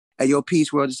Hey, yo,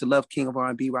 peace world. It's the Love King of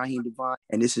R&B, Raheem Devon,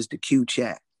 and this is the Q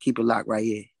Chat. Keep it locked right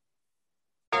here.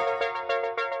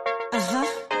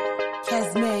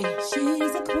 Casmay,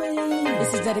 she's a queen.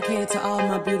 This is dedicated to all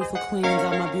my beautiful queens,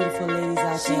 all my beautiful ladies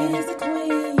out there. She's a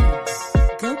queen.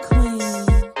 Go queen.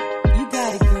 You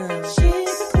got it, girl.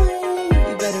 She's a queen.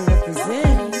 You better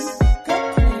represent. Go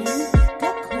queen. Go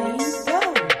queen. Go.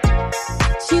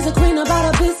 She's a queen about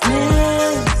her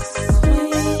business.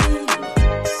 Queen.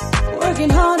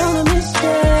 Working hard on a mission.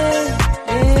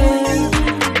 Yeah.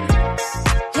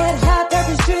 Head high,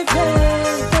 purpose driven.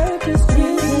 Purpose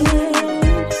driven.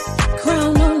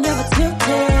 Crown no never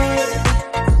tilted.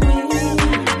 Queen.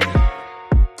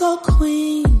 Go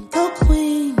queen. Go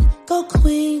queen. Go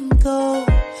queen. Go.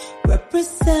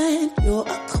 Represent. You're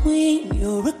a queen.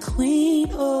 You're a queen.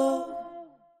 Oh.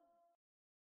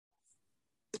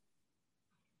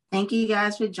 Thank you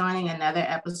guys for joining another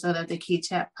episode of the Q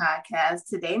Chat podcast.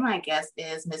 Today, my guest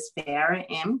is Miss Farah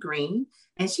M. Green,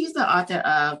 and she's the author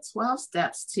of 12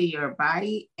 Steps to Your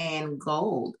Body and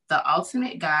Gold, the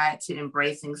ultimate guide to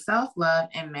embracing self-love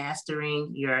and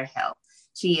mastering your health.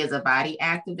 She is a body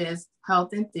activist,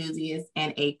 health enthusiast,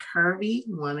 and a curvy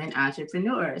woman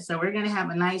entrepreneur. So we're going to have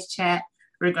a nice chat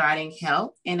regarding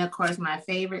health and, of course, my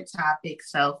favorite topic,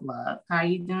 self-love. How are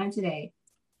you doing today?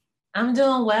 I'm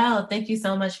doing well. Thank you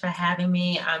so much for having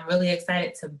me. I'm really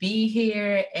excited to be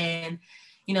here and,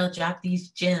 drop these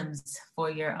gems for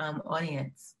your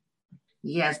audience.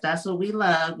 Yes, that's what we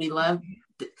love. We love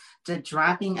the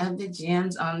dropping of the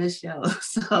gems on the show.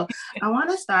 So I want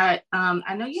to start.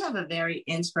 I know you have a very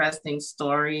interesting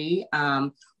story.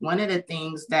 One of the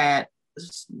things that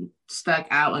stuck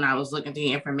out when I was looking through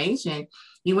your information,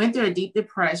 you went through a deep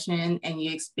depression and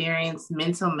you experienced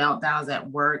mental meltdowns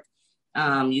at work.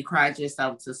 You cried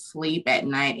yourself to sleep at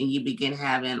night and you begin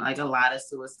having like a lot of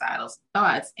suicidal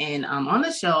thoughts. And on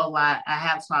the show a lot, I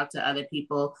have talked to other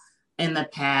people in the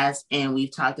past and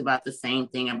we've talked about the same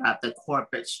thing about the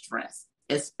corporate stress,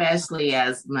 especially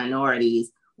as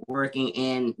minorities working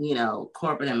in,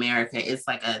 corporate America. It's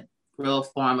like a real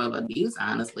form of abuse,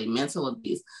 honestly, mental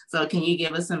abuse. So can you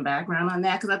give us some background on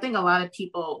that? Because I think a lot of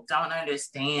people don't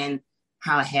understand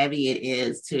how heavy it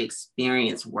is to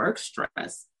experience work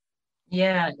stress.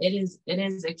 Yeah, it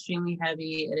is extremely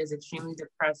heavy. It is extremely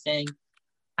depressing.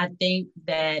 I think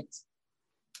that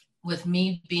with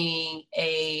me being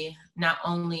a not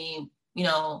only,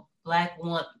 Black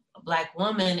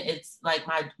woman, it's like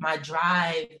my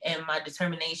drive and my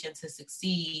determination to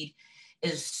succeed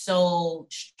is so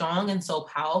strong and so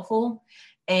powerful.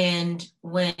 And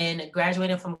when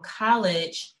graduating from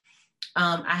college,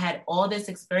 I had all this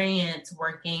experience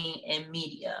working in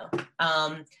media.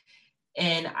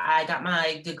 And I got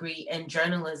my degree in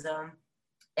journalism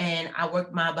and I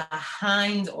worked my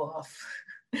behind off.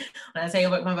 When I say I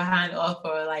worked my behind off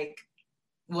for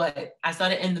I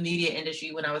started in the media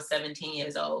industry when I was 17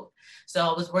 years old. So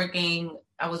I was working,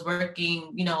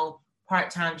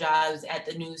 part-time jobs at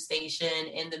the news station,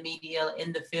 in the media,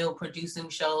 in the field, producing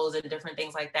shows and different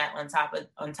things like that on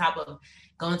top of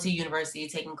going to university,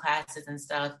 taking classes and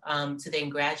stuff, to then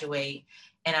graduate.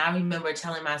 And I remember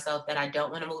telling myself that I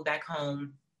don't want to move back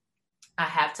home. I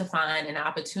have to find an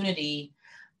opportunity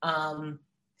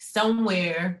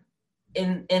somewhere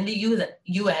in the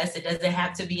U.S. It doesn't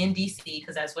have to be in D.C.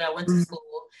 because that's where I went to school.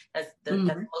 That's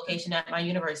the location at my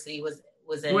university was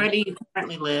in. Where do you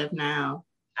currently live now?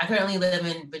 I currently live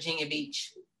in Virginia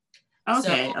Beach.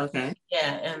 Okay.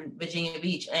 Yeah, in Virginia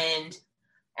Beach. And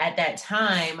at that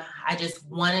time, I just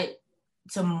wanted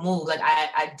to move. Like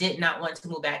I did not want to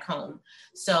move back home.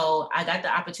 So I got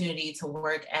the opportunity to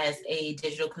work as a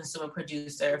digital consumer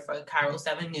producer for Cairo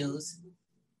 7 News.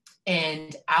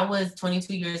 And I was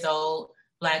 22 years old,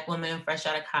 Black woman, fresh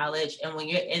out of college. And when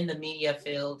you're in the media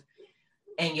field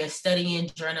and you're studying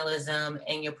journalism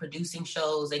and you're producing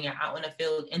shows and you're out in the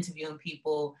field interviewing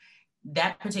people,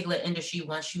 that particular industry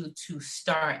wants you to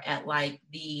start at like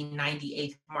the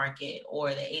 98th market or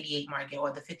the 88th market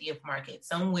or the 50th market,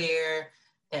 somewhere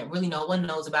that really no one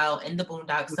knows about in the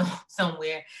boondocks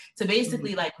somewhere, to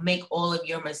basically like make all of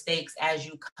your mistakes as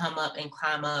you come up and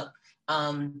climb up,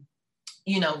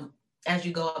 as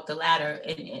you go up the ladder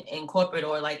in corporate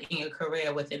or like in your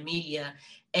career within media.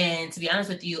 And to be honest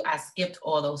with you, I skipped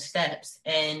all those steps.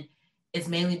 And it's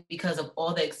mainly because of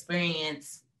all the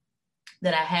experience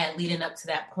that I had leading up to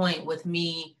that point with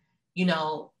me,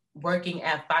 working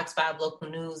at Fox 5 Local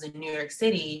News in New York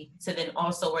City, to then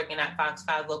also working at Fox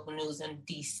 5 Local News in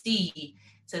DC,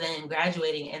 to then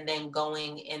graduating and then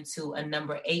going into a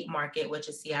number 8 market, which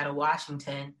is Seattle,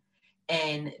 Washington.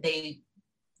 And the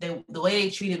way they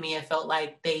treated me, it felt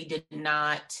like they did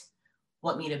not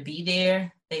want me to be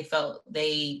there.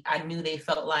 I knew they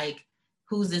felt like,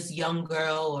 who's this young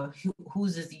girl, or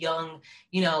who's this young,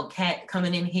 cat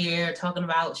coming in here talking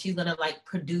about she's gonna like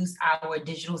produce our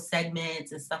digital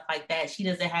segments and stuff like that. She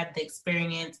doesn't have the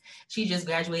experience. She just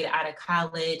graduated out of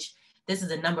college. This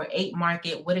is a number 8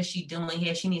 market. What is she doing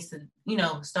here? She needs to,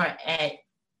 start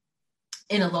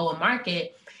in a lower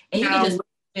market. And you can just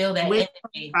feel that with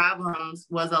energy. Problems,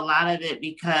 was a lot of it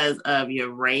because of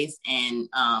your race and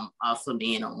also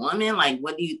being a woman? Like,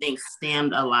 what do you think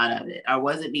stemmed a lot of it? Or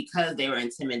was it because they were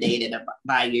intimidated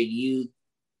by your youth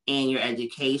and your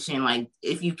education? Like,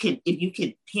 if you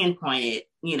could pinpoint it,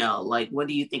 like, what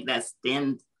do you think that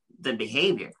stemmed the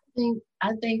behavior?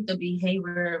 I think the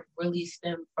behavior really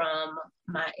stemmed from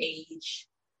my age.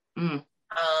 I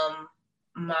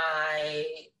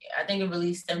think it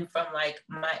really stemmed from like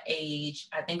my age.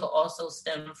 I think it also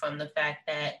stemmed from the fact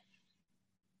that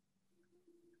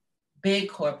big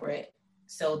corporate,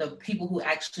 so the people who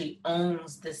actually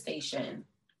owns the station,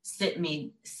 sit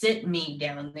me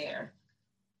down there.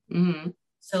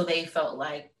 So they felt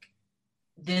like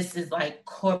this is like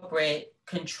corporate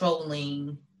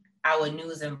controlling our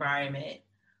news environment,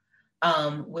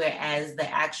 whereas the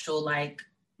actual like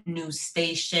news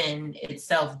station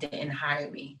itself didn't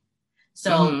hire me.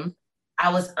 So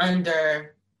I was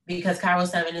under, because Cairo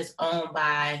 7 is owned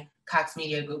by Cox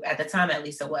Media Group. At the time, at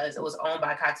least it was owned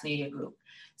by Cox Media Group.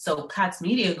 So Cox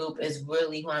Media Group is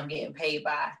really who I'm getting paid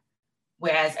by,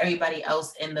 whereas everybody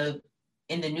else in the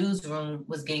newsroom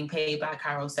was getting paid by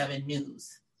Cairo 7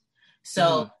 News.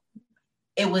 So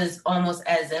it was almost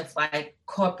as if like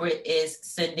corporate is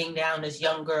sending down this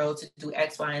young girl to do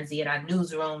X, Y, and Z at our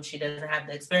newsroom. She doesn't have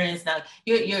the experience. Now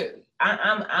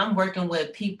I'm working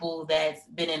with people that's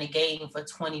been in the game for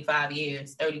 25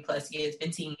 years, 30 plus years,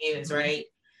 15 years, right?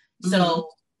 So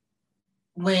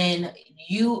when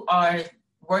you are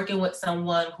working with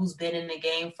someone who's been in the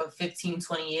game for 15,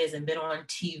 20 years and been on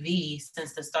TV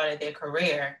since the start of their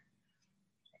career,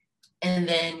 and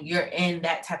then you're in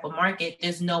that type of market,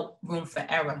 there's no room for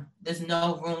error. There's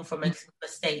no room for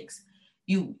mistakes.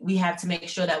 We have to make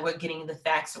sure that we're getting the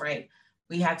facts right.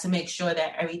 We have to make sure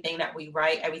that everything that we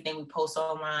write, everything we post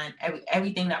online,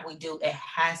 everything that we do, it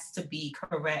has to be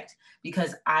correct,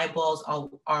 because eyeballs are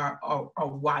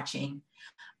watching.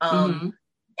 And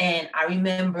I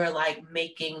remember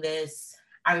making this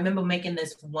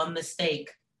one mistake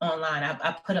online.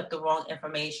 I put up the wrong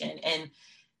information, and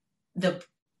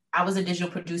I was a digital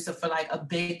producer for like a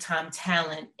big time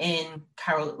talent in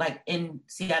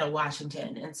Seattle,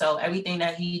 Washington. And so everything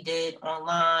that he did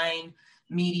online,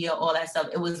 media, all that stuff,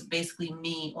 it was basically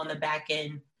me on the back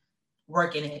end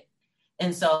working it.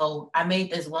 And so I made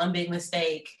this one big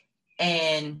mistake,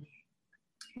 and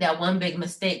that one big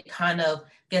mistake kind of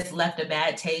gets left a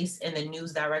bad taste in the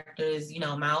news director's,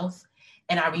 mouth.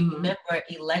 And I remember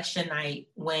election night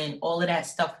when all of that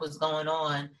stuff was going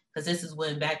on, because this is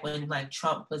back when like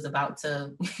Trump was about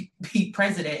to be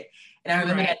president. And I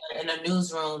remember that in a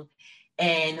newsroom.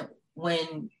 And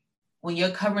when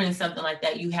you're covering something like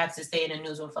that, you have to stay in a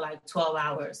newsroom for like 12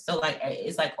 hours. So like,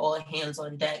 it's like all hands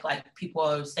on deck. Like people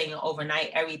are staying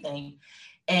overnight, everything.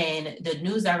 And the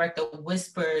news director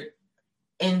whispered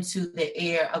into the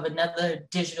ear of another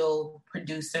digital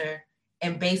producer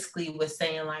and basically was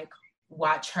saying like,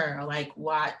 watch her, like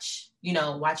watch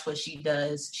what she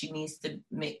does. She needs to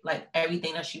make like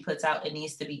everything that she puts out, it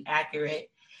needs to be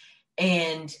accurate.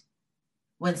 And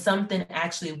when something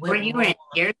actually went were you wrong,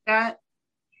 near that?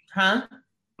 Huh?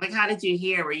 Like, how did you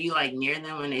hear? Were you like near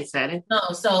them when they said it? No,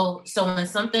 so when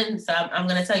something, so I'm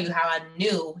gonna tell you how I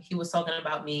knew he was talking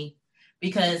about me,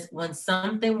 because when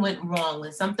something went wrong,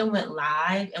 when something went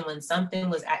live, and when something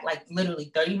was at like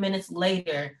literally 30 minutes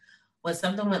later, when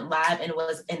something went live and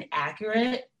was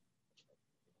inaccurate,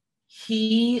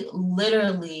 he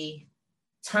literally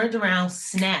turned around,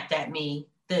 snapped at me,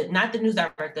 not the news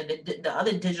director, the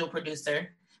other digital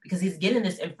producer, because he's getting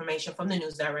this information from the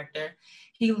news director.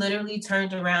 He literally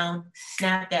turned around,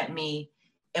 snapped at me,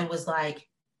 and was like,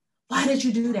 why did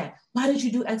you do that? Why did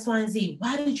you do X, Y, and Z?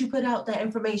 Why did you put out that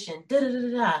information?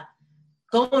 Going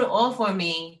off on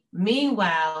me.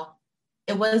 Meanwhile,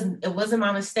 it wasn't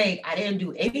my mistake. I didn't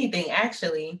do anything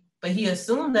actually, but he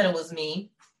assumed that it was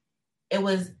me. It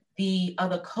was the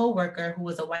other coworker who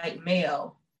was a white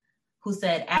male who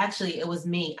said, actually, it was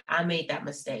me. I made that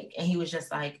mistake. And he was just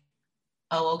like,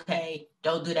 oh, okay,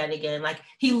 don't do that again. Like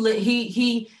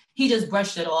he just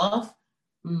brushed it off.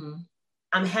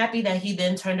 I'm happy that he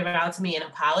then turned around to me and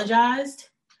apologized.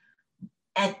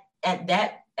 At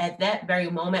that very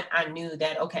moment, I knew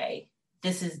that, okay,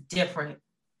 this is different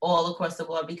all across the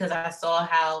board, because I saw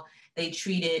how they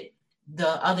treated the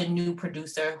other new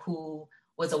producer who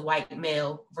was a white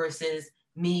male versus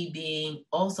me being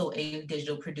also a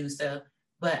digital producer,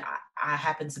 but I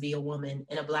happen to be a woman,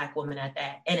 and a Black woman at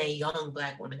that, and a young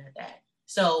Black woman at that.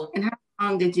 So, and how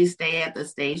long did you stay at the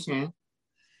station?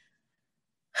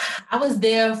 I was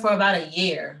there for about a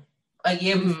year before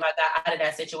I got out of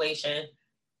that situation.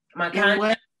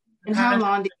 And how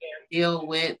long did you deal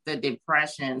with the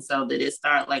depression? So did it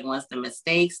start like once the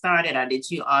mistake started, or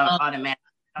did you automatically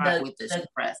start with the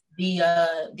stress?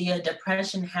 The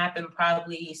depression happened,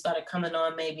 probably started coming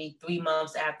on maybe 3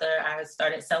 months after I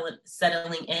started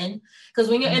settling in. Because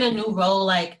when you're in a new role,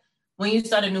 like when you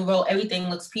start a new role, everything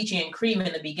looks peachy and cream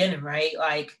in the beginning, right?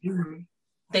 Like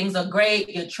things are great,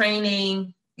 you're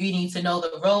training, you need to know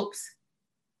the ropes.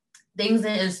 Things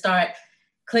didn't start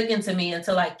clicking to me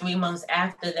until like 3 months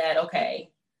after that.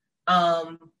 Okay,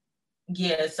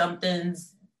 yeah,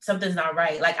 something's not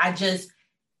right. Like I just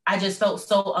felt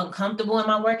so uncomfortable in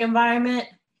my work environment.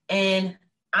 And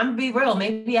I'm gonna be real,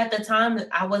 maybe at the time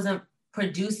I wasn't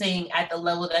producing at the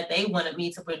level that they wanted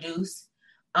me to produce,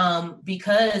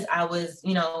 because I was,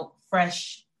 you know,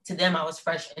 fresh to them. I was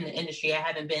fresh in the industry. I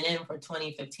haven't been in for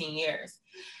 20, 15 years.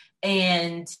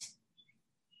 And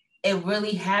it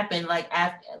really happened like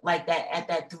at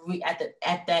that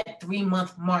 3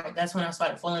 month mark. That's when I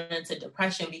started falling into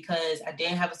depression, because I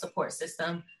didn't have a support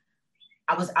system.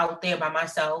 I was out there by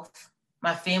myself.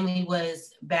 My family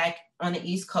was back on the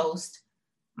East Coast.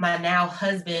 My now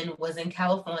husband was in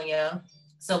California.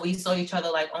 So we saw each other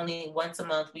like only once a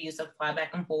month. We used to fly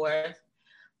back and forth.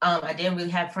 I didn't really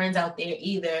have friends out there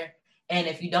either. And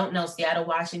if you don't know, Seattle,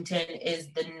 Washington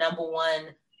is the number one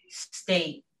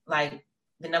state, like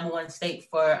the number one state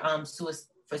for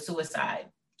suicide.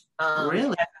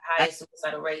 Really? Has the highest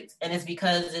suicidal rates. And it's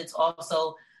because it's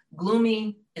also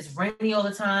gloomy, it's rainy all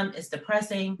the time, it's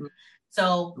depressing.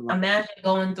 So imagine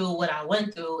going through what I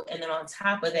went through, and then on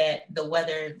top of that, the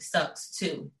weather sucks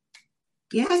too.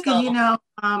 Yeah, because you know,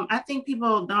 I think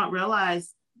people don't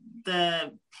realize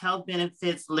the health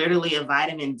benefits literally of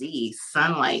vitamin D,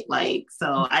 sunlight. Like,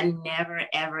 so I never,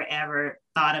 ever, ever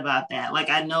thought about that. Like,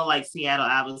 I know like Seattle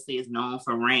obviously is known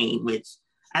for rain, which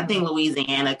I think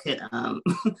Louisiana could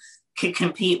could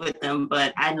compete with them,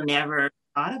 but I never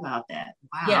thought about that.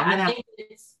 Wow. Yeah,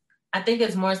 I think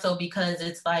it's more so because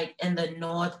it's like in the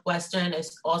Northwestern,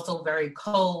 it's also very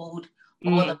cold.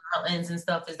 All the mountains and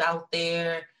stuff is out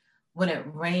there. When it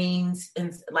rains,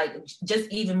 and like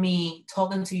just even me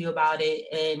talking to you about it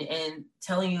and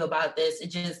telling you about this, it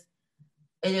just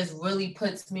really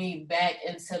puts me back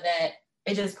into that.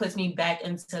 It just puts me back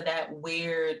into that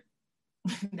weird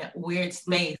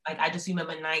space. Like I just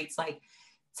remember nights like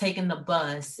taking the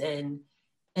bus and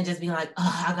just being like,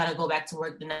 oh, I gotta go back to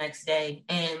work the next day.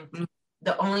 And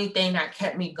the only thing that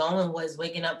kept me going was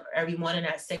waking up every morning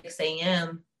at 6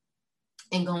 a.m.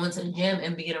 and going to the gym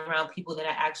and being around people that I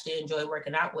actually enjoy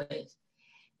working out with.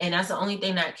 And that's the only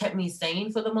thing that kept me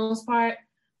sane for the most part.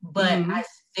 But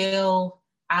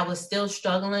I was still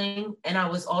struggling, and I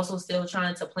was also still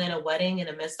trying to plan a wedding in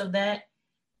the midst of that.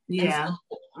 Yeah. And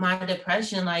so my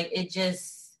depression, like it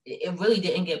really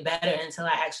didn't get better until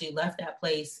I actually left that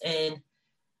place. And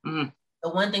the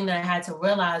one thing that I had to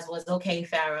realize was, okay,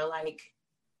 Farah, like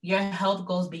your health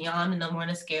goes beyond the number on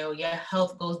the scale. Your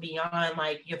health goes beyond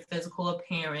like your physical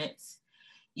appearance.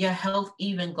 Your health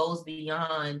even goes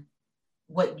beyond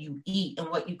what you eat and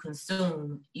what you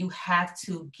consume. You have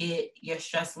to get your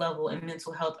stress level and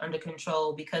mental health under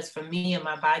control, because for me and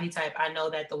my body type, I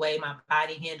know that the way my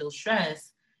body handles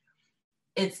stress,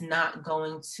 it's not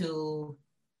going to,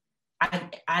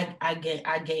 I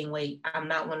gain weight. I'm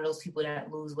not one of those people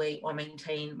that lose weight or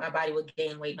maintain. My body would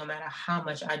gain weight no matter how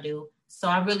much I do. So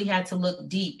I really had to look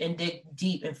deep and dig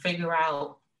deep and figure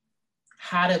out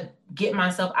how to get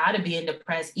myself out of being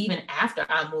depressed even after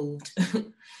I moved.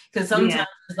 Because sometimes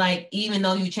it's like, even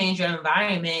though you change your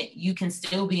environment, you can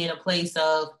still be in a place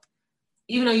of,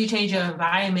 even though you change your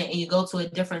environment and you go to a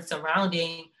different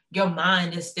surrounding, your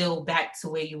mind is still back to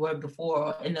where you were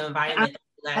before in the environment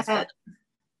last week.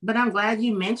 But I'm glad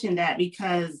you mentioned that,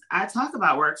 because I talk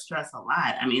about work stress a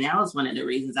lot. I mean, that was one of the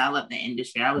reasons I left the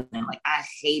industry. I was in, like, I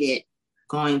hated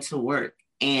going to work.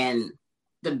 And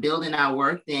the building I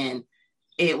worked in,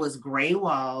 it was gray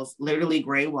walls, literally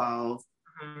gray walls.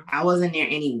 I wasn't near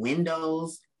any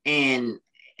windows. And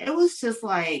it was just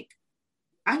like,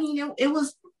 I mean, it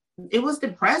was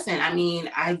depressing. I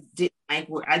mean, I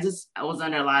was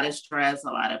under a lot of stress, a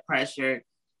lot of pressure.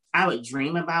 I would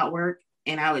dream about work.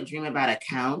 And I would dream about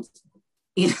accounts,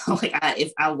 you know, like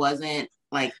if I wasn't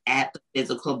like at the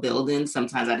physical building,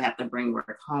 sometimes I'd have to bring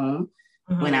work home.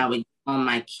 When I would get home,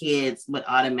 my kids would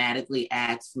automatically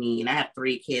ask me, and I have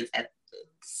 3 kids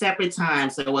separate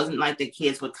times. So it wasn't like the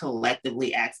kids would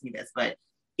collectively ask me this, but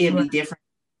it'd be different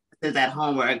at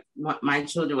homework. My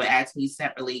children would ask me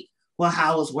separately, well,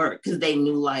 how was work? Because they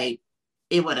knew like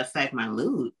it would affect my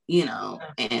mood, you know.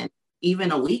 And even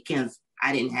the weekends,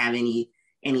 I didn't have any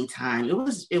time. It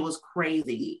was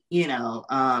crazy, you know.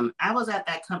 I was at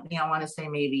that company, I want to say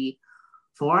maybe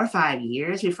 4 or 5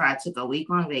 years before I took a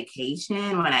week-long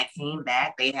vacation. When I came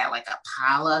back, they had like a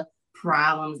pile of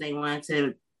problems they wanted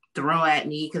to throw at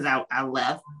me because I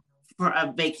left for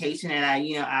a vacation that I,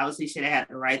 you know, obviously should have had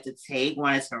the right to take,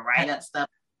 wanted to write up stuff.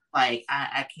 Like,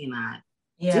 I cannot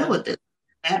deal with this.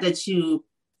 That you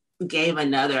gave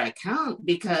another account,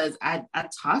 because I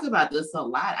talk about this a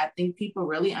lot. I think people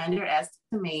really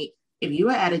underestimate, if you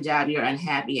are at a job you're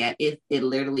unhappy at, it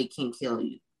literally can kill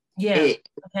you. It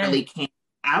really can.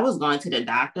 I was going to the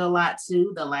doctor a lot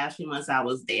too the last few months I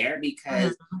was there,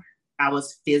 because I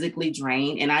was physically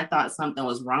drained and I thought something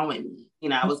was wrong with me. You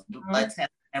know, I was blood testing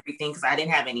everything because I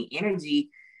didn't have any energy.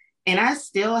 And I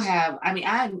still have, I mean,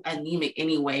 I'm anemic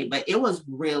anyway, but it was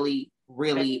really,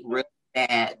 really, really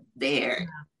bad there.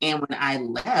 And when I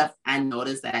left, I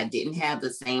noticed that I didn't have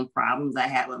the same problems I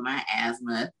had with my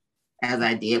asthma as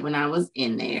I did when I was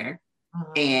in there.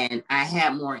 And I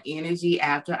had more energy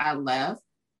after I left.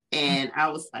 And I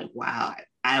was like, wow.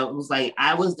 I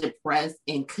was depressed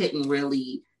and couldn't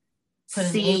really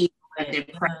see the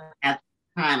depression at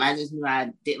the time. I just knew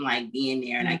I didn't like being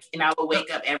there. And I would wake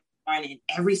up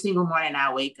every single morning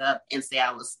I wake up and say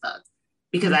I was stuck,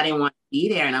 because I didn't want to be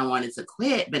there and I wanted to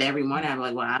quit. But every morning I'm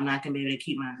like, well, I'm not going to be able to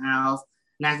keep my house,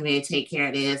 not going to be able to take care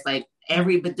of this. But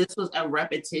this was a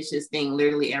repetitious thing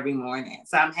literally every morning.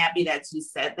 So I'm happy that you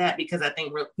said that, because I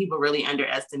think people really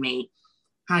underestimate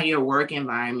how your work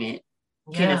environment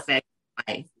can affect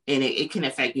life, and it can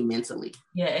affect you mentally.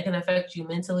 Yeah, it can affect you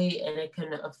mentally, and it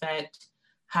can affect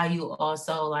how you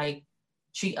also like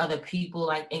treat other people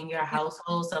like in your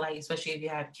household. So like, especially if you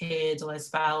have kids or a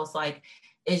spouse, like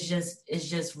it's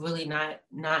just really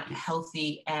not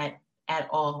healthy at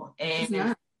all.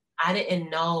 And I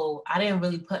didn't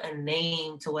really put a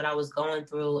name to what I was going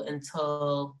through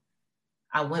until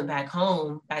I went back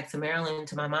home, back to Maryland,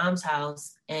 to my mom's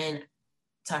house. And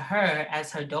to her,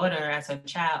 as her daughter, as her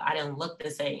child, I didn't look the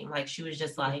same. Like, she was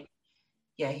just like,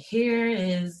 yeah, here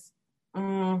is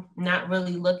not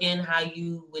really looking how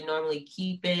you would normally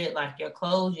keep it. Like, your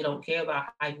clothes, you don't care about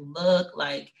how you look.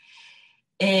 Like,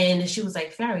 and she was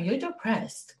like, Farah, you're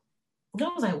depressed. And I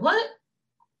was like, what?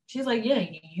 She's like, yeah,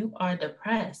 you are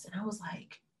depressed. And I was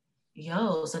like,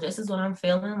 yo, so this is what I'm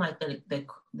feeling, like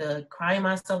the crying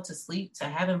myself to sleep, to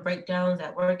having breakdowns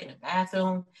at work in the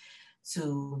bathroom,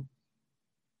 to,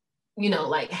 you know,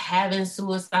 like having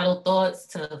suicidal thoughts,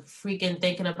 to freaking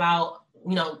thinking about,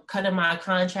 you know, cutting my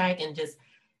contract and just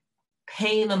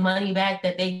paying the money back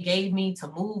that they gave me to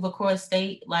move across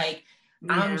state. Like,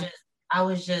 I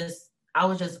was just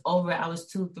over it. I was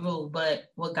too through. But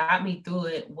what got me through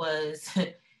it was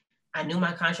I knew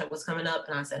my contract was coming up,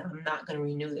 and I said, I'm not going to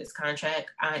renew this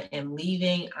contract. I am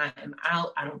leaving. I am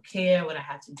out. I don't care what I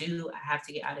have to do. I have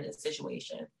to get out of this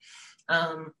situation.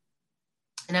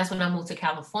 And that's when I moved to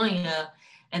California.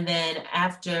 And then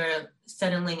after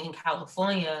settling in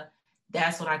California,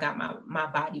 that's when I got my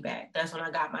body back. That's when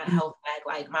I got my health back.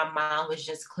 Like, my mind was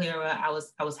just clearer. I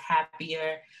was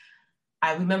happier.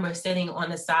 I remember sitting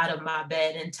on the side of my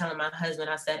bed and telling my husband,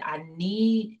 I said, I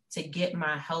need to get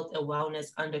my health and wellness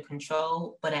under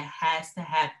control, but it has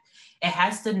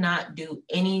to not do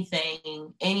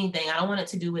anything. I don't want it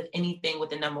to do with anything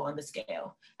with the number on the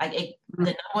scale. Like, the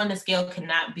number on the scale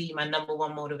cannot be my number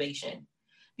one motivation,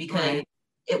 because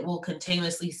it will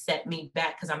continuously set me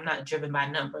back, because I'm not driven by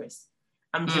numbers.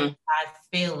 I'm driven by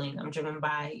feeling. I'm driven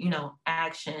by, you know,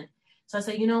 action. So I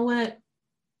said, you know what?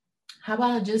 How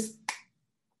about I just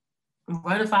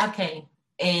run a 5K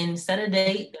and set a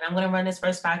date, and I'm going to run this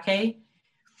first 5K,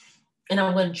 and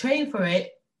I'm going to train for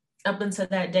it up until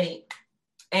that date.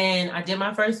 And I did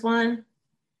my first one.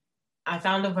 I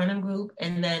found a running group,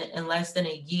 and then in less than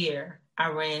a year, I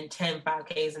ran 10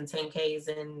 5Ks and 10Ks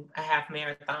and a half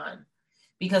marathon,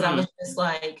 because I was just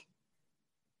like,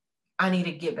 I need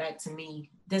to get back to me.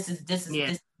 This is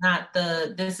not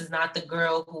the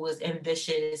girl who was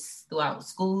ambitious throughout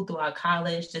school, throughout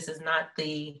college. This is not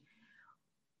the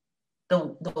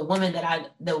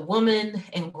woman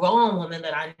and grown woman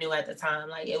that I knew at the time.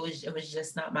 Like, it was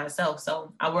just not myself.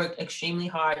 So I worked extremely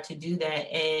hard to do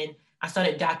that. And I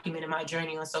started documenting my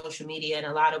journey on social media, and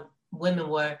a lot of women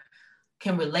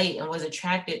can relate and was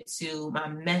attracted to my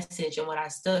message and what I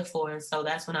stood for. And so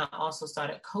that's when I also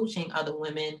started coaching other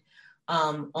women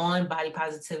on body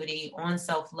positivity, on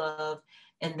self-love.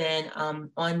 And then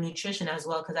on nutrition as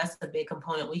well, because that's a big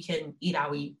component. We can eat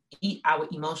our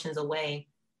emotions away.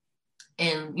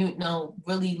 And,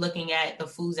 really looking at the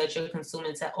foods that you're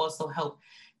consuming to also help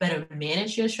better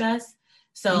manage your stress.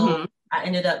 So I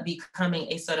ended up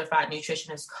becoming a certified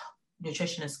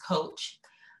nutritionist coach.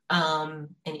 And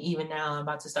even now I'm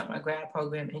about to start my grad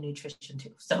program in nutrition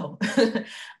too. So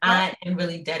I am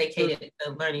really dedicated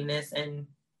to learning this, and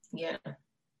yeah.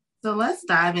 So let's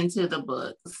dive into the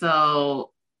book.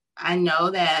 So I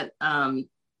know that,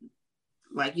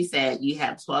 like you said, you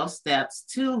have 12 steps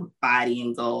to Body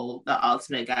and Goal, the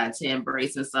ultimate guide to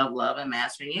embracing self-love and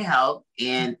mastering your health.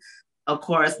 And of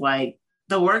course, like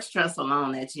the work stress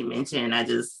alone that you mentioned, I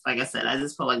just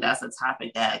feel like that's a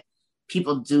topic that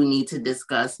people do need to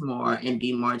discuss more and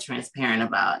be more transparent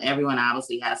about. Everyone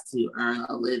obviously has to earn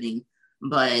a living,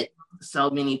 but so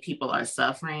many people are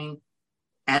suffering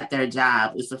at their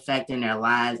job. It's affecting their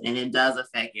lives, and it does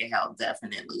affect your health,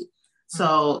 definitely.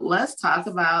 So let's talk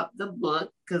about the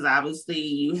book, because obviously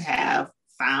you have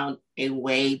found a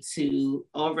way to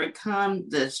overcome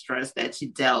the stress that you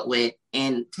dealt with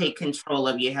and take control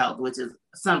of your health, which is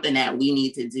something that we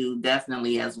need to do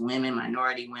definitely as women,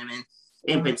 minority women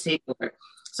in particular.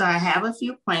 So I have a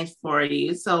few points for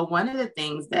you. So one of the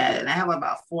things and I have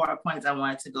about 4 points I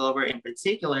wanted to go over in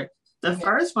particular. The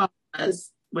first one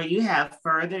was where you have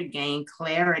further gained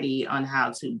clarity on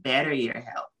how to better your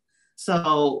health.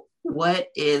 So what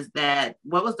is that?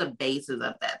 What was the basis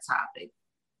of that topic?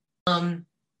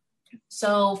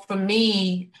 So for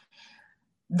me,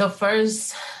 the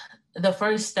first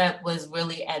step was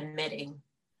really admitting.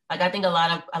 Like, I think a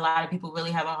lot of people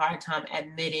really have a hard time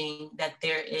admitting that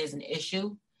there is an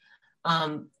issue.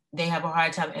 They have a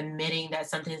hard time admitting that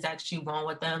something's actually wrong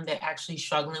with them. They're actually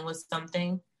struggling with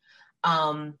something.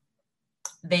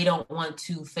 They don't want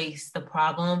to face the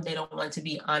problem. They don't want to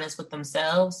be honest with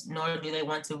themselves, nor do they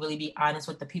want to really be honest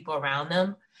with the people around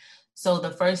them. So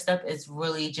the first step is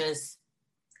really just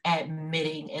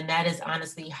admitting, and that is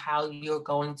honestly how you're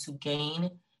going to gain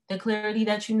the clarity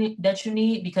that you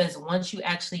need, because once you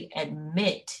actually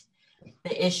admit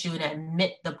the issue and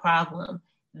admit the problem,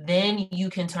 then you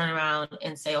can turn around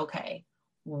and say, okay,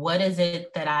 what is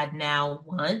it that I now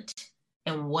want,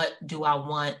 and what do I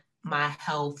want my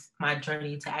health, my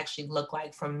journey to actually look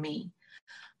like for me?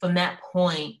 From that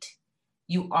point,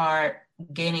 you are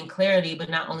gaining clarity, but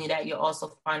not only that, you're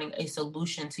also finding a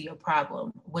solution to your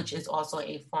problem, which is also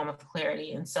a form of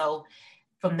clarity. And so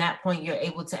from that point, you're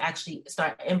able to actually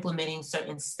start implementing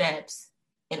certain steps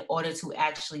in order to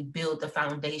actually build the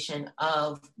foundation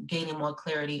of gaining more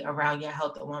clarity around your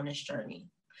health and wellness journey.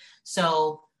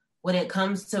 So when it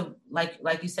comes to, like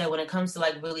you said, when it comes to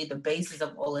like really the basis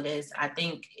of all of this, I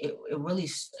think it really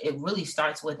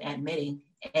starts with admitting.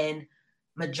 And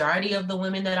majority of the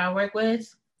women that I work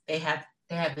with, they have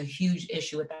a huge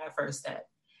issue with that first step,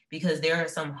 because there are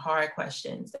some hard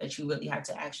questions that you really have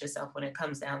to ask yourself when it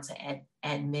comes down to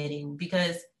admitting,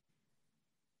 because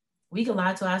we can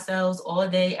lie to ourselves all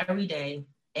day, every day,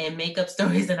 and make up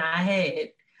stories in our head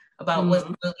about what's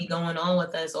really going on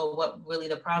with us, or what really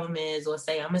the problem is, or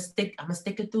say, I'm gonna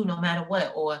stick it through no matter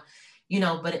what, or,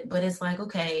 but it's like,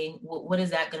 okay, what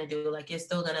is that gonna do? Like, you're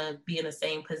still gonna be in the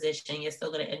same position. You're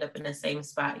still gonna end up in the same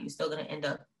spot. You're still gonna end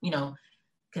up,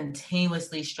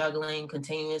 continuously struggling,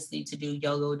 continuously to do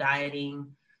yo-yo dieting,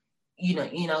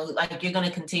 like you're going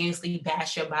to continuously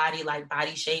bash your body, like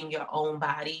body shame your own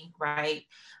body, right?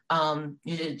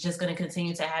 You're just going to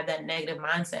continue to have that negative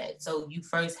mindset. So you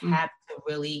first have to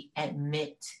really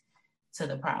admit to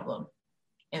the problem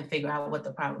and figure out what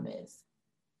the problem is.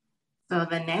 So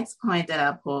the next point that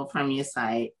I pulled from your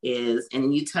site is,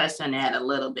 and you touched on that a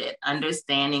little bit,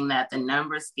 understanding that the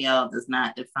number scale does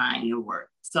not define your worth.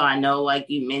 So I know, like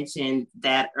you mentioned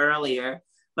that earlier,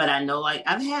 but I know, like,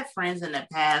 I've had friends in the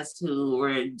past who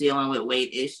were dealing with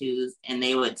weight issues, and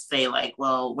they would say, like,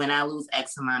 well, when I lose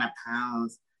X amount of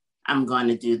pounds, I'm going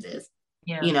to do this.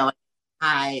 Yeah.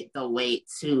 Tie the weight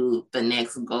to the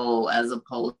next goal as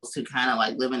opposed to kind of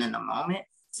like living in the moment.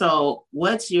 So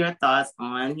what's your thoughts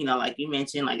on, like you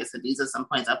mentioned, like I said, these are some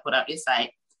points I put up your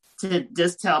site to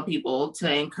just tell people,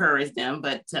 to encourage them,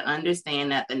 but to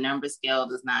understand that the number scale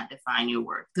does not define your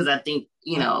worth. Because I think,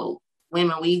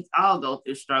 women, we all go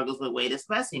through struggles with weight,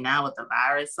 especially now with the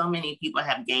virus. So many people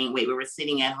have gained weight. We were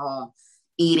sitting at home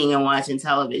eating and watching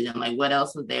television. Like, what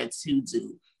else was there to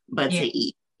do but to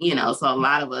eat? So a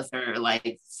lot of us are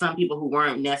like, some people who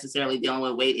weren't necessarily dealing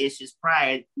with weight issues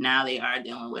prior, now they are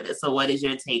dealing with it. So what is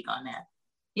your take on that?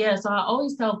 Yeah, so I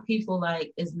always tell people,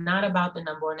 like, it's not about the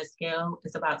number on the scale.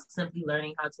 It's about simply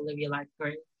learning how to live your life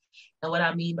great. And what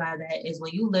I mean by that is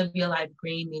when you live your life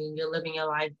green, meaning you're living your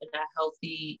life in a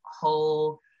healthy,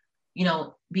 whole, you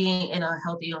know, being in a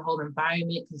healthy and whole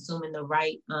environment, consuming the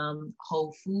right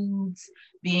whole foods,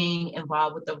 being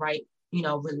involved with the right, you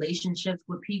know, relationships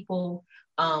with people,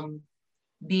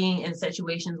 being in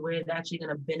situations where it's actually going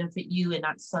to benefit you and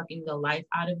not sucking the life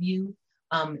out of you,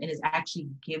 and is actually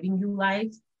giving you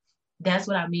life. That's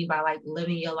what I mean by like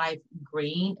living your life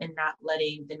green and not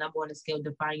letting the number on the scale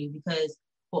define you. Because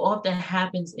what often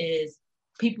happens is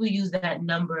people use that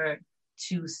number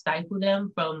to stifle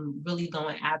them from really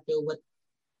going after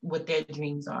what their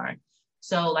dreams are.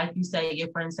 So like you say, your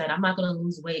friend said, I'm not going to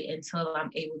lose weight I'm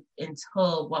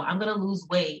going to lose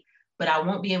weight, but I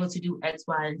won't be able to do X,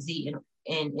 Y, and Z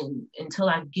and until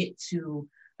I get to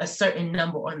a certain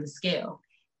number on the scale.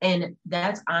 And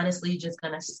that's honestly just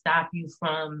going to stop you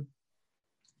from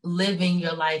living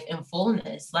your life in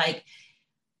fullness. Like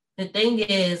the thing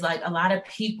is, like a lot of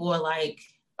people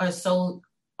are so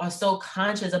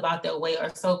conscious about their weight,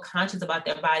 are so conscious about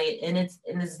their body. And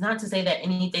it's not to say that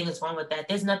anything is wrong with that.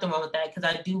 There's nothing wrong with that, because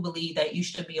I do believe that you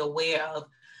should be aware of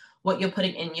what you're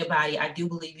putting in your body. I do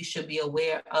believe you should be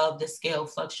aware of the scale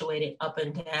fluctuating up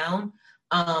and down.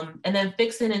 And then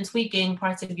fixing and tweaking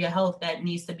parts of your health that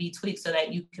needs to be tweaked so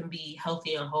that you can be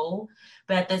healthy and whole.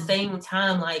 But at the same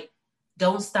time, like,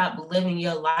 don't stop living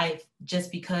your life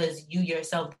just because you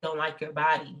yourself don't like your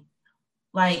body.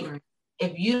 Like,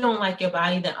 if you don't like your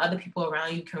body, then other people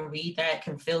around you can read that,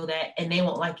 can feel that, and they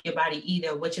won't like your body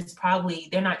either, which is probably,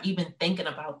 they're not even thinking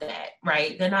about that,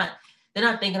 right? They're not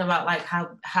thinking about like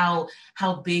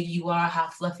how big you are, how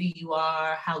fluffy you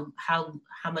are, how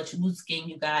much loose skin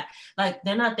you got. Like,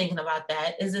 they're not thinking about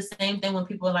that. It's the same thing when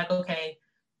people are like, okay,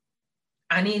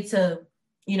 I need to,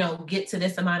 you know, get to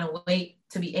this amount of weight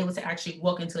to be able to actually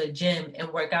walk into a gym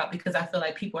and work out because I feel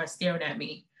like people are staring at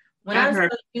me. When I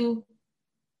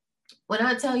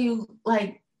tell you,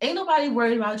 like, ain't nobody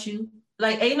worried about you.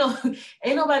 Like, ain't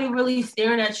nobody really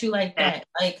staring at you like that.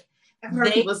 Like, I've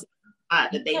heard people say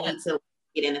that they need to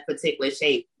get in a particular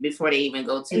shape before they even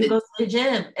go to the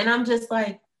gym. And I'm just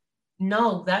like,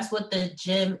 no, that's what the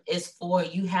gym is for.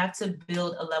 You have to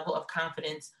build a level of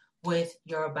confidence with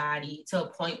your body to a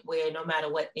point where no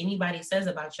matter what anybody says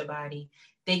about your body,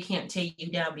 they can't take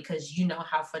you down because you know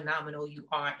how phenomenal you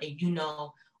are and you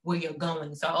know where you're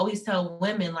going. So I always tell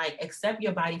women, like, accept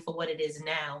your body for what it is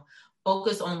now.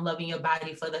 Focus on loving your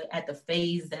body at the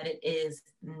phase that it is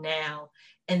now.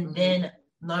 And then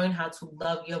learn how to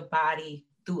love your body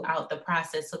throughout the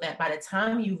process so that by the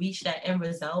time you reach that end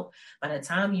result, by the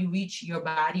time you reach your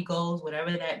body goals,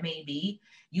 whatever that may be,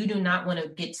 you do not want to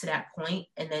get to that point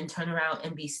and then turn around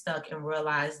and be stuck and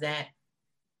realize that,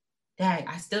 dang,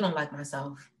 I still don't like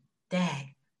myself.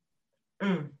 Dang.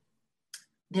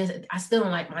 I still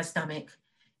don't like my stomach.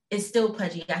 It's still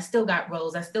pudgy. I still got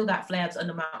rolls. I still got flaps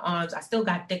under my arms. I still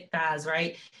got thick thighs,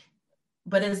 right?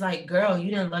 But it's like, girl,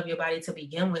 you didn't love your body to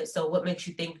begin with. So what makes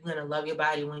you think you're gonna love your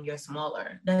body when you're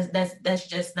smaller? That's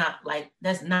just not like,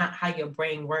 that's not how your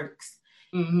brain works.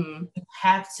 You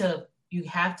have to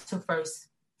first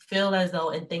feel as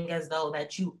though and think as though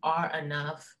that you are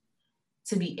enough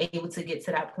to be able to get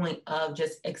to that point of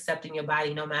just accepting your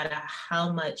body no matter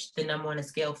how much the number on the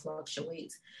scale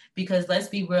fluctuates. Because let's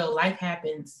be real, life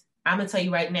happens. I'm gonna tell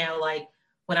you right now, like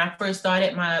when I first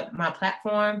started my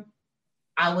platform,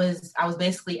 I was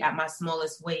basically at my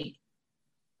smallest weight.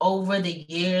 Over the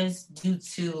years, due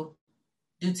to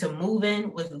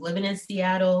moving, with living in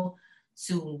Seattle,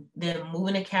 to then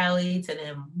moving to Cali, to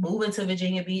then moving to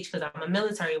Virginia Beach because I'm a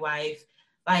military wife,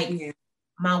 like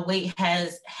my weight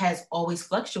has always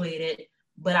fluctuated,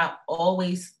 but I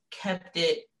always kept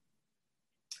it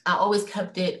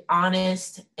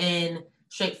honest and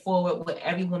straightforward with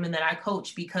every woman that I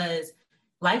coach, because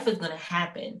life is going to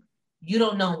happen. You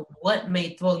don't know what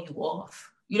may throw you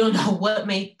off. You don't know what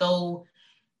may throw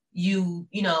you,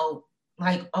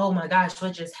 like, oh my gosh,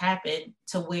 what just happened,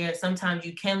 to where sometimes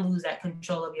you can lose that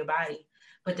control of your body.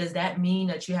 But does that mean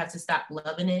that you have to stop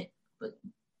loving it?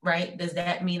 Right? Does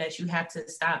that mean that you have to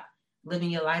stop living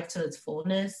your life to its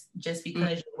fullness just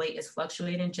because your weight is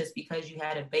fluctuating, just because you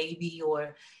had a baby,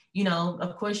 or,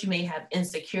 of course you may have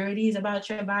insecurities about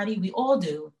your body. We all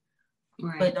do.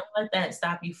 Right. But don't let that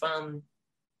stop you from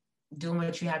doing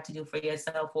what you have to do for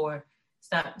yourself, or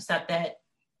stop that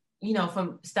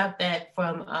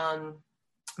from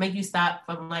make you stop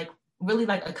from like really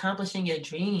like accomplishing your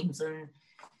dreams and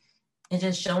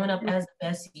just showing up as the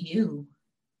best you.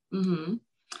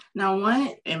 Now,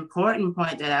 one important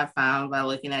point that I found by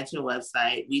looking at your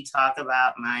website, we talk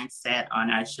about mindset on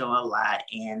our show a lot,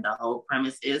 and the whole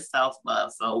premise is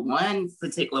self-love. So one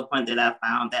particular point that I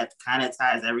found that kind of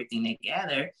ties everything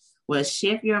together was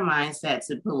shift your mindset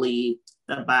to believe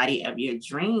the body of your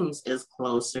dreams is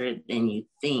closer than you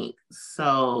think.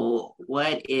 So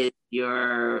what is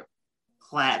your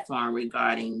platform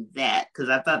regarding that? Because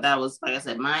I thought that was, like I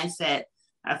said, mindset,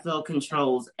 I feel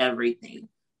controls everything.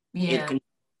 It Yeah.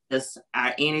 just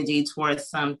our energy towards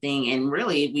something, and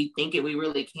really if we think it, we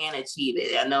really can achieve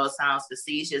it. I know it sounds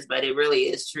facetious, but it really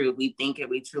is true. We think it,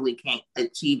 we truly can't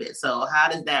achieve it. So how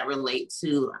does that relate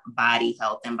to body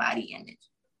health and body image?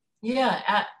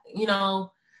 Yeah,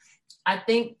 I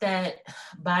think that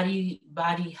body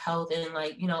health and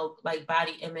like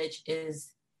body image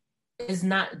is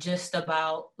not just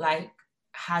about like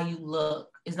how you look.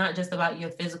 It's not just about your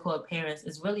physical appearance.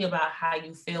 It's really about how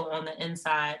you feel on the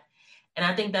inside. And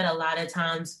I think that a lot of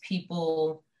times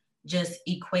people just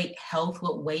equate health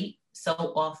with weight so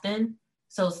often.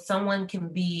 So someone can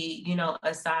be,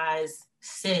 a size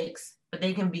 6, but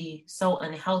they can be so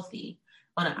unhealthy.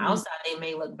 On the outside, they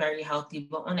may look very healthy,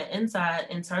 but on the inside,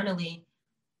 internally,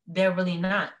 they're really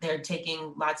not. They're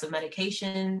taking lots of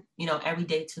medication, every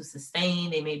day to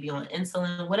sustain. They may be on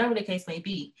insulin, whatever the case may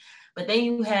be. But then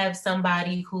you have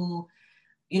somebody who,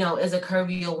 is a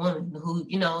curvier woman who,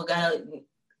 got a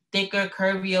thicker,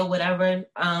 curvier, whatever.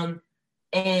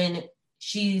 And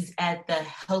she's at the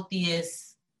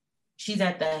healthiest she's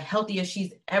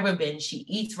ever been. She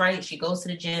eats right. She goes to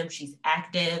the gym. She's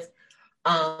active.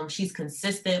 She's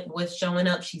consistent with showing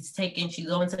up. She's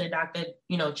going to the doctor,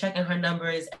 checking her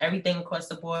numbers, everything across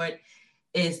the board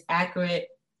is accurate.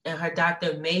 And her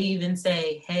doctor may even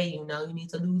say, hey, you need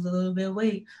to lose a little bit of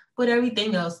weight, but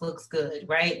everything else looks good,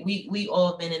 right? We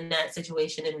all been in that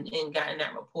situation and gotten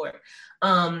that report.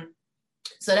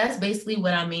 So that's basically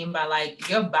what I mean by like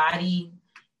your body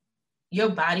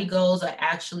goals are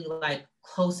actually like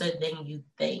closer than you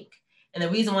think. And the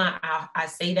reason why I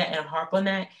say that and harp on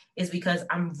that is because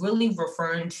I'm really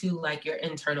referring to like your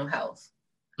internal health.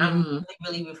 I'm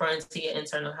really referring to your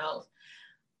internal health.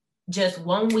 Just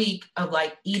 1 week of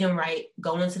like eating right,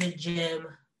 going to the gym,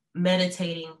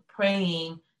 meditating,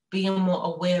 praying, being more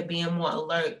aware, being more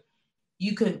alert.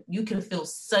 You can feel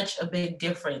such a big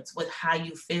difference with how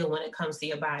you feel when it comes to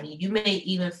your body. You may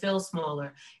even feel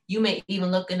smaller. You may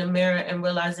even look in the mirror and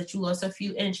realize that you lost a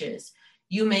few inches.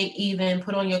 You may even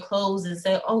put on your clothes and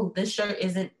say, oh, this shirt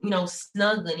isn't,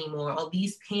 snug anymore, or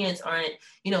these pants aren't,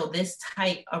 this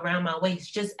tight around my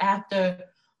waist, just after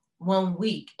 1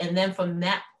 week. And then from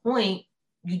that point,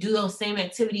 you do those same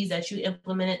activities that you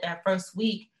implemented that first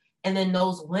week. And then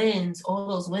all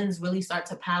those wins really start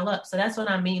to pile up. So that's what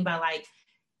I mean by like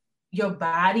your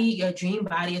dream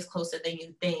body is closer than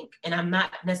you think. And I'm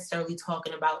not necessarily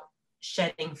talking about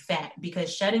shedding fat,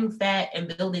 because shedding fat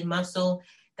and building muscle,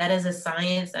 that is a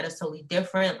science that is totally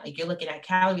different. Like you're looking at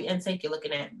calorie intake, you're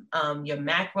looking at your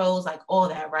macros, like all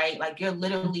that, right? Like you're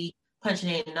literally punching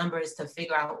in numbers to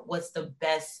figure out what's the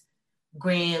best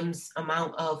grams,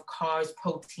 amount of carbs,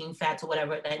 protein, fats, or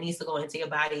whatever that needs to go into your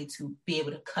body to be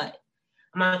able to cut.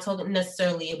 I'm not talking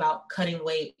necessarily about cutting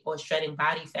weight or shredding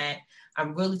body fat.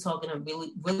 I'm really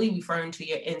really referring to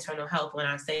your internal health when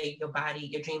I say your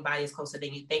dream body is closer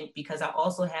than you think, because I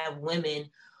also have women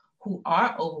who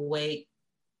are overweight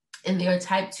and they're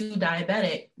type 2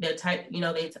 diabetic. They're type 2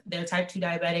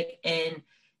 diabetic, and,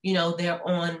 they're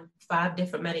on 5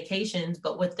 different medications,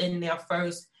 but within their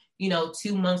first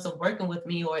 2 months of working with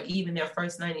me, or even their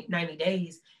first 90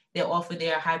 days, they're off of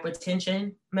their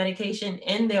hypertension medication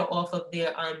and they're off of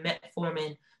their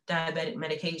metformin diabetic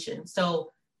medication.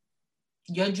 So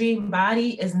your dream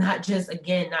body is not just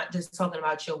talking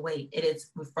about your weight. It is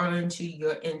referring to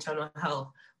your internal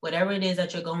health. Whatever it is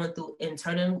that you're going through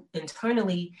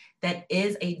internally that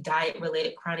is a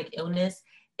diet-related chronic illness,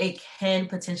 it can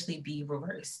potentially be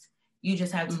reversed. You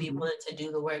just have to be willing to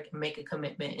do the work and make a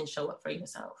commitment and show up for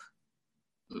yourself.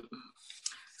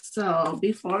 So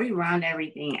before we round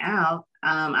everything out,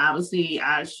 obviously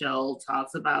our show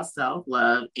talks about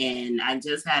self-love, and I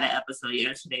just had an episode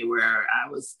yesterday where I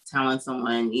was telling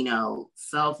someone,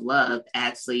 self-love,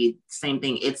 actually, same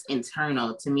thing, it's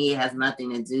internal. To me, it has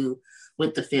nothing to do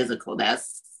with the physical.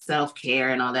 That's self-care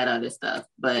and all that other stuff.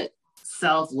 But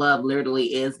self-love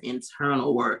literally is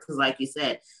internal work. Because like you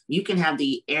said, you can have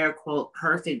the air quote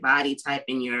perfect body type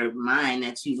in your mind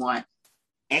that you want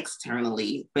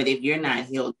externally, but if you're not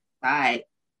healed inside,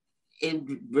 it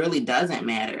really doesn't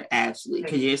matter, actually,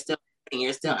 because you're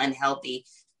still unhealthy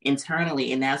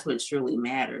internally, and that's what truly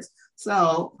matters.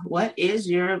 So what is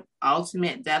your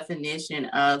ultimate definition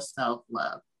of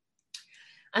self-love?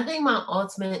 I think my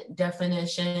ultimate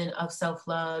definition of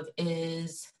self-love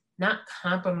is not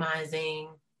compromising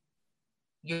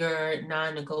your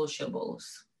non-negotiables.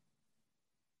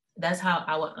 That's how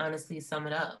I would honestly sum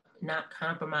it up. Not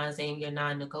compromising your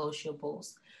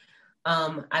non-negotiables.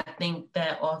 I think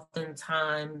that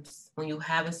oftentimes when you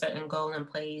have a certain goal in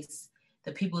place,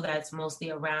 the people that's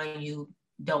mostly around you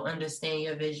don't understand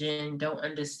your vision, don't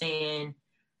understand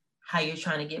how you're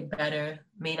trying to get better,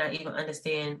 may not even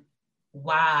understand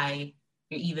why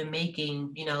you're even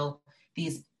making,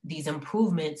 these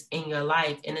improvements in your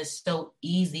life. And it's so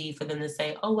easy for them to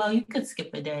say, oh, well, you could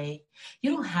skip a day.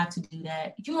 You don't have to do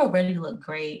that. You already look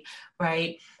great,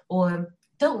 right? Or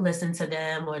don't listen to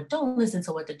them, or don't listen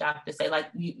to what the doctors say. Like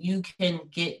you can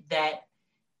get that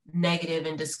negative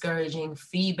and discouraging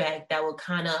feedback that will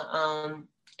kind of,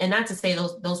 and not to say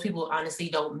those people honestly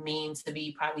don't mean to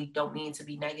be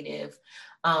negative,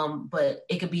 but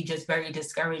it could be just very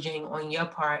discouraging on your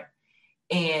part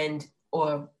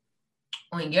or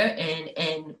on your end.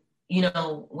 And,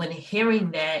 when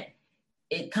hearing that,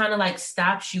 it kind of like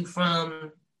stops you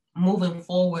from moving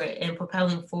forward and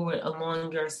propelling forward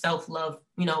along your self-love,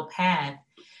 path,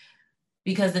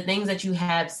 because the things that you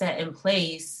have set in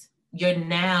place, you're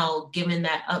now giving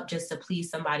that up just to please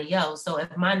somebody else. So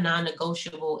if my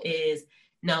non-negotiable is,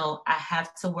 no, I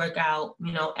have to work out,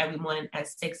 every morning at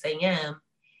 6 a.m.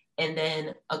 and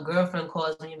then a girlfriend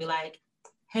calls me and be like,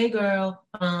 hey girl,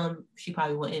 she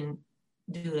probably wouldn't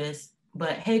do this,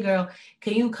 but hey girl,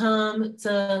 can you come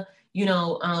to,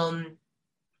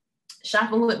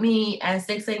 shopping with me at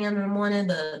 6 a.m. in the morning?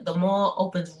 The mall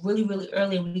opens really, really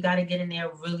early and we got to get in there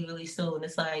really, really soon.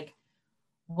 It's like,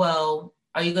 well,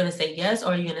 are you going to say yes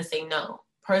or are you going to say no?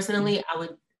 Personally, I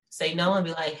would say no and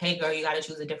be like, hey girl, you got to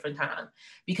choose a different time,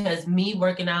 because me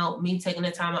working out, me taking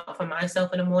the time out for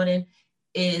myself in the morning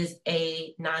is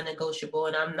a non-negotiable,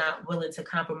 and I'm not willing to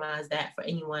compromise that for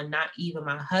anyone, not even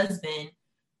my husband,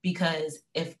 because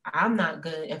if I'm not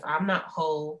good, if I'm not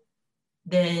whole,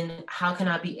 then how can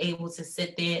I be able to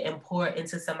sit there and pour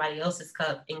into somebody else's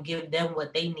cup and give them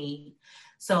what they need?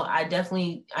 So I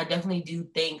definitely do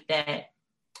think that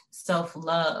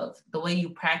self-love, the way you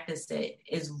practice it,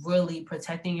 is really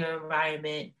protecting your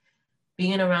environment,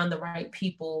 being around the right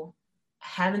people,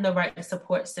 having the right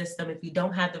support system. If you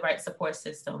don't have the right support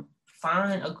system,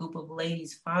 find a group of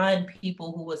ladies, find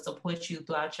people who will support you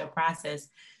throughout your process,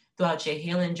 throughout your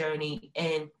healing journey,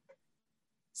 and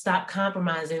stop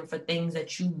compromising for things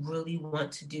that you really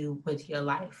want to do with your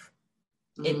life.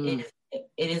 It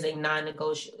is a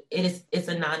non-negotiable. It's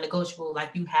a non-negotiable. Like,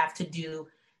 you have to do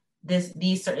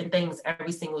these certain things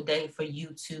every single day for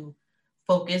you to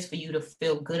focus, for you to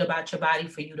feel good about your body,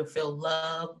 for you to feel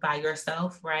loved by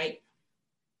yourself, right?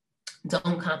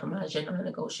 Don't compromise your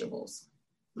non-negotiables.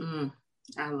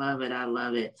 I love it. I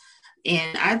love it.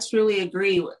 And I truly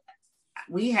agree.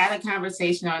 We had a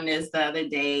conversation on this the other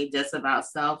day just about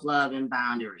self-love and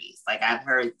boundaries. Like, I've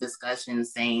heard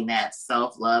discussions saying that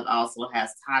self-love also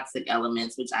has toxic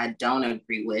elements, which I don't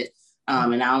agree with.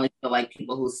 And I only feel like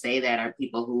people who say that are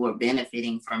people who are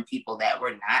benefiting from people that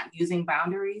were not using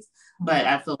boundaries. But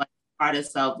I feel like part of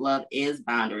self-love is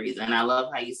boundaries. And I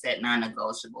love how you said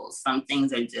non-negotiables. Some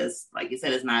things are just, like you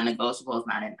said, it's non-negotiable. It's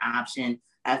not an option.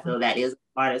 I feel that is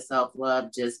part of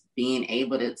self-love, just being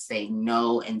able to say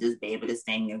no and just be able to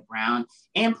stand your ground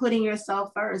and putting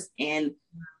yourself first. And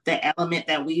the element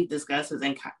that we've discussed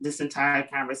in this entire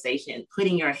conversation,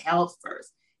 putting your health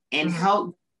first. And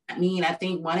health, I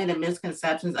think one of the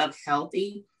misconceptions of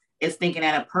healthy is thinking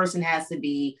that a person has to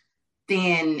be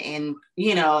thin and,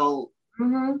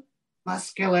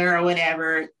 muscular or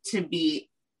whatever to be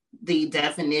the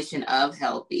definition of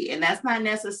healthy. And that's not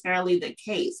necessarily the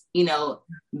case.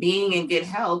 Being in good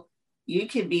health, you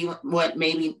could be what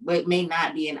may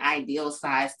not be an ideal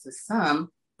size to some,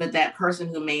 but that person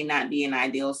who may not be an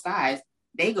ideal size,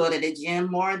 they go to the gym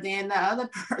more than the other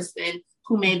person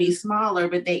who may be smaller,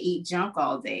 but they eat junk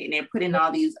all day and they're putting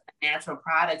all these natural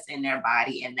products in their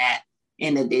body. And that,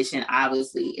 in addition,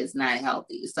 obviously, is not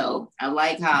healthy. So I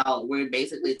like how we're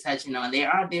basically touching on,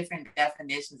 there are different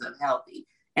definitions of healthy.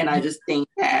 And I just think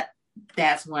that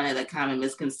that's one of the common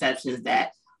misconceptions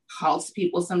that halts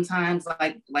people sometimes.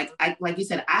 Like you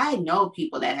said, I know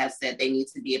people that have said they need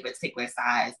to be a particular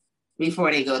size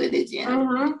before they go to the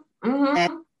gym.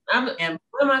 One of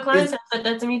my clients have said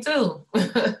that to me too.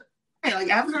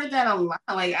 Like, I've heard that a lot.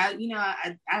 Like,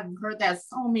 I've heard that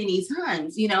so many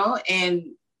times, and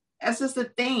that's just a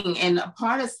thing. And a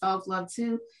part of self-love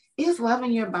too is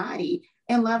loving your body.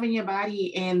 And loving your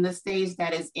body in the stage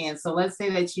that it's in. So let's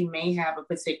say that you may have a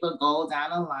particular goal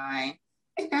down the line,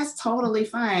 and that's totally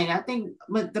fine. I think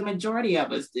the majority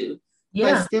of us do.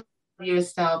 Yeah. But still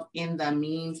yourself in the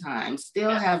meantime.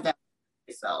 Still have that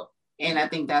yourself. And I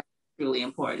think that's really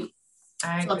important.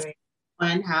 I agree.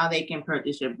 On how they can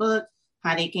purchase your book,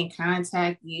 how they can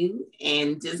contact you,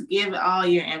 and just give all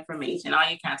your information, all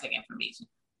your contact information.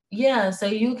 Yeah, so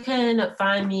you can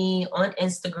find me on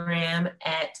Instagram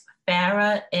at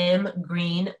Farah M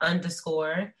Green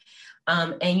 _.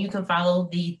 And you can follow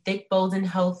the Thick, Bold, and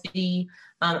Healthy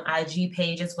IG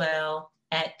page as well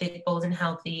at Thick, Bold, and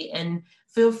Healthy. And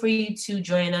feel free to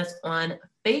join us on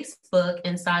Facebook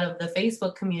inside of the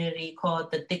Facebook community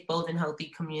called the Thick, Bold, and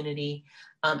Healthy community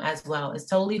as well. It's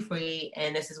totally free.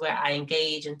 And this is where I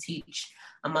engage and teach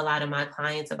a lot of my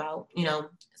clients about,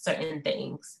 certain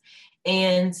things.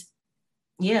 And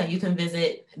yeah, you can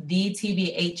visit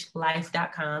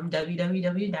thetbhlife.com,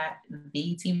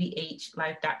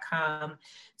 www.thetbhlife.com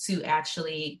to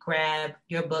actually grab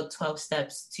your book, 12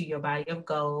 Steps to Your Body of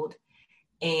Gold.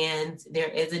 And there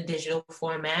is a digital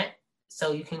format,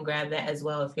 so you can grab that as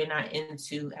well if you're not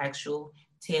into actual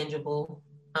tangible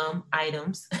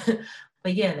items.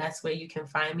 But yeah, that's where you can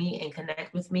find me and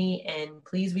connect with me. And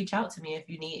please reach out to me if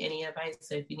you need any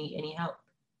advice or if you need any help.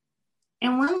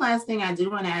 And one last thing I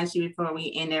do want to ask you before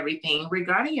we end everything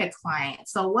regarding your client.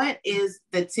 So what is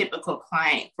the typical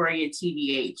client for your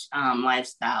TBH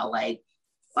lifestyle? Like,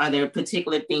 are there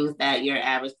particular things that your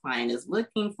average client is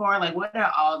looking for? Like, what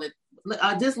are all the,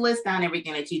 just list down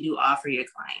everything that you do offer your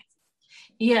clients.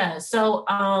 Yeah, so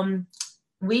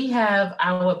we have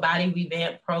our body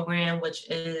revamp program, which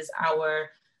is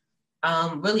our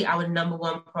really our number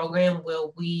one program where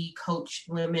we coach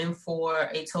women for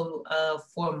a total of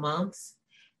 4 months.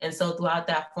 And so throughout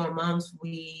that 4 months,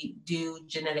 we do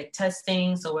genetic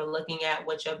testing. So we're looking at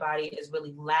what your body is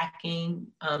really lacking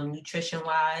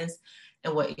nutrition-wise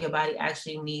and what your body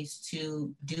actually needs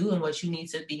to do and what you need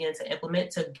to begin to implement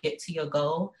to get to your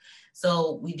goal.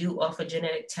 So we do offer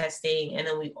genetic testing, and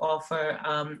then we offer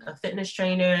a fitness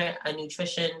trainer, a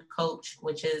nutrition coach,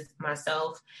 which is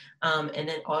myself, and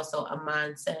then also a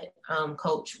mindset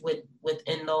coach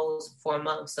within those 4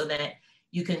 months so that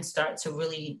you can start to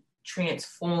really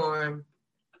transform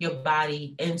your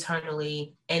body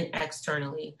internally and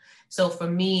externally. So for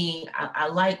me, I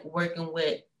like working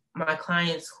with my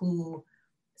clients who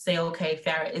say, okay,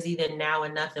 Farah, is either now or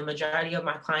nothing. Majority of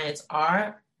my clients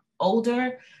are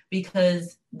older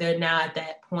because they're now at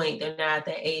that point, they're now at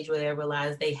that age where they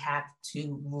realize they have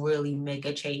to really make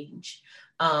a change.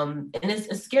 And it's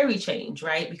a scary change,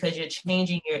 right? Because you're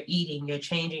changing your eating, you're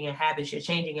changing your habits, you're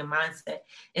changing your mindset.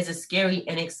 It's a scary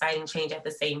and exciting change at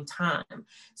the same time.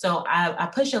 So I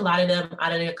push a lot of them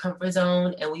out of their comfort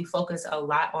zone, and we focus a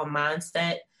lot on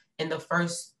mindset in the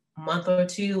first month or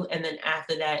two. And then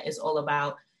after that, it's all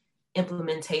about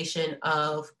implementation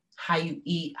of how you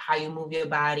eat, how you move your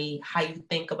body, how you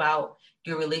think about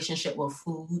your relationship with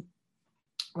food,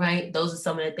 right? Those are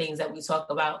some of the things that we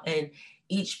talk about. And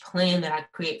each plan that I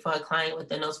create for a client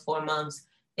within those 4 months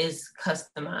is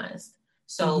customized.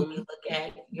 So we look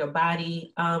at your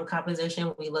body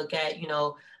composition. We look at,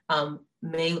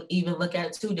 may even look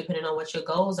at too, depending on what your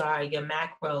goals are, your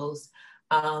macros.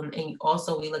 And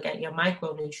also we look at your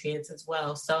micronutrients as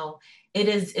well. So it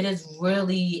is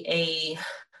really a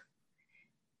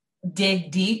dig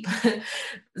deep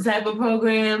type of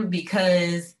program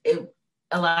because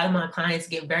a lot of my clients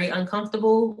get very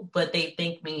uncomfortable, but they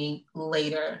thank me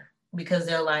later because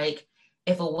they're like,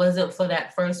 if it wasn't for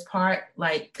that first part,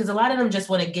 like, because a lot of them just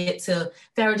want to get to,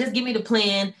 Farah, just give me the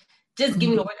plan, just give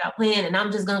me the workout plan, and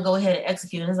I'm just going to go ahead and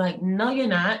execute. And it's like, no, you're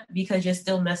not, because you're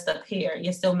still messed up here.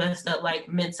 You're still messed up like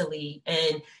mentally,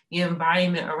 and your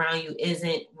environment around you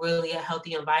isn't really a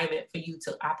healthy environment for you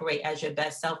to operate as your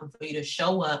best self and for you to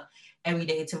show up every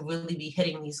day to really be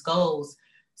hitting these goals.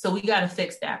 So we got to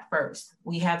fix that first.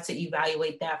 We have to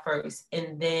evaluate that first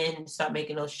and then start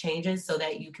making those changes so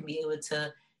that you can be able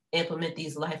to implement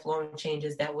these lifelong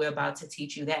changes that we're about to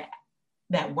teach you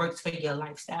that works for your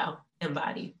lifestyle and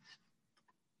body.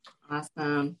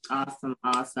 Awesome.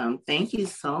 Thank you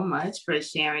so much for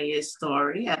sharing your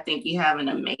story. I think you have an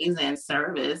amazing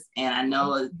service, and I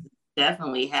know it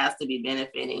definitely has to be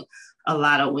benefiting a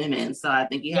lot of women. So I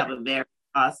think you have a very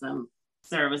awesome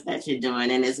service that you're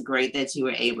doing, and it's great that you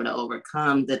were able to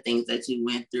overcome the things that you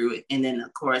went through, and then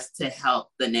of course to help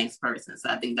the next person. So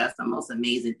I think that's the most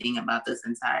amazing thing about this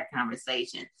entire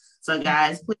conversation. So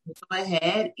guys, please go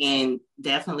ahead and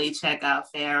definitely check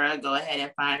out Farah. Go ahead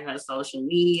and find her social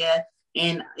media,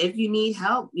 and if you need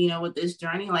help with this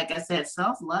journey, like I said,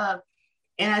 self-love,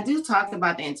 and I do talk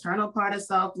about the internal part of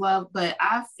self-love, but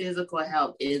our physical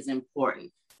health is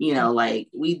important. Like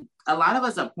a lot of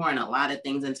us are pouring a lot of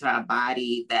things into our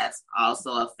body that's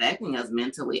also affecting us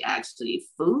mentally. Actually,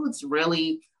 foods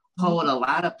really hold a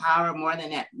lot of power, more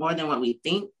than what we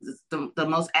think. The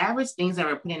most average things that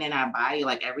we're putting in our body,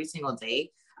 like every single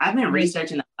day. I've been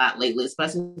researching a lot lately,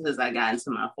 especially since I got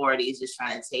into my 40s, just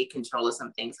trying to take control of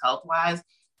some things health-wise.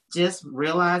 Just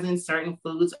realizing certain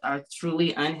foods are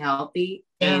truly unhealthy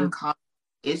and cause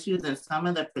issues, and some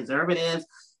of the preservatives,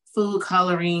 food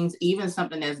colorings, even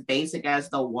something as basic as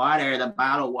the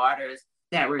bottled waters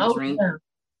that we're drinking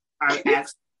are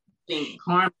actually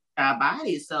harming our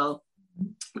bodies. So,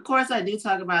 of course, I do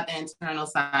talk about the internal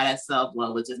side of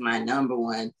self-love, which is my number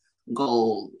one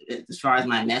goal as far as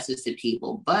my message to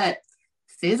people. But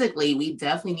physically, we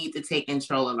definitely need to take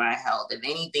control of our health. If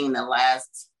anything, the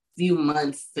last few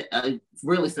months,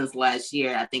 really since last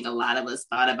year, I think a lot of us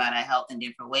thought about our health in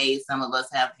different ways. Some of us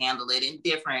have handled it in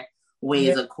different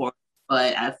ways, of course,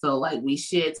 but I feel like we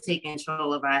should take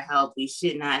control of our health. We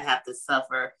should not have to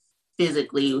suffer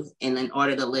physically, and in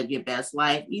order to live your best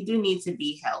life, you do need to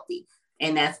be healthy.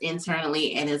 And that's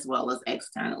internally and as well as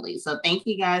externally. So thank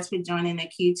you guys for joining the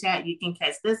Q Chat. You can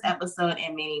catch this episode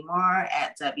and many more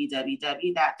at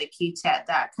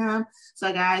www.theqchat.com.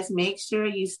 So guys, make sure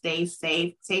you stay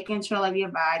safe, take control of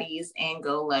your bodies, and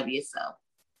go love yourself.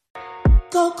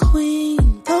 Go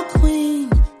queen, go queen,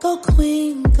 go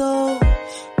queen, go.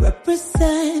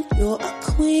 Represent, you're a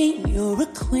queen,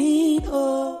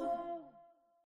 oh.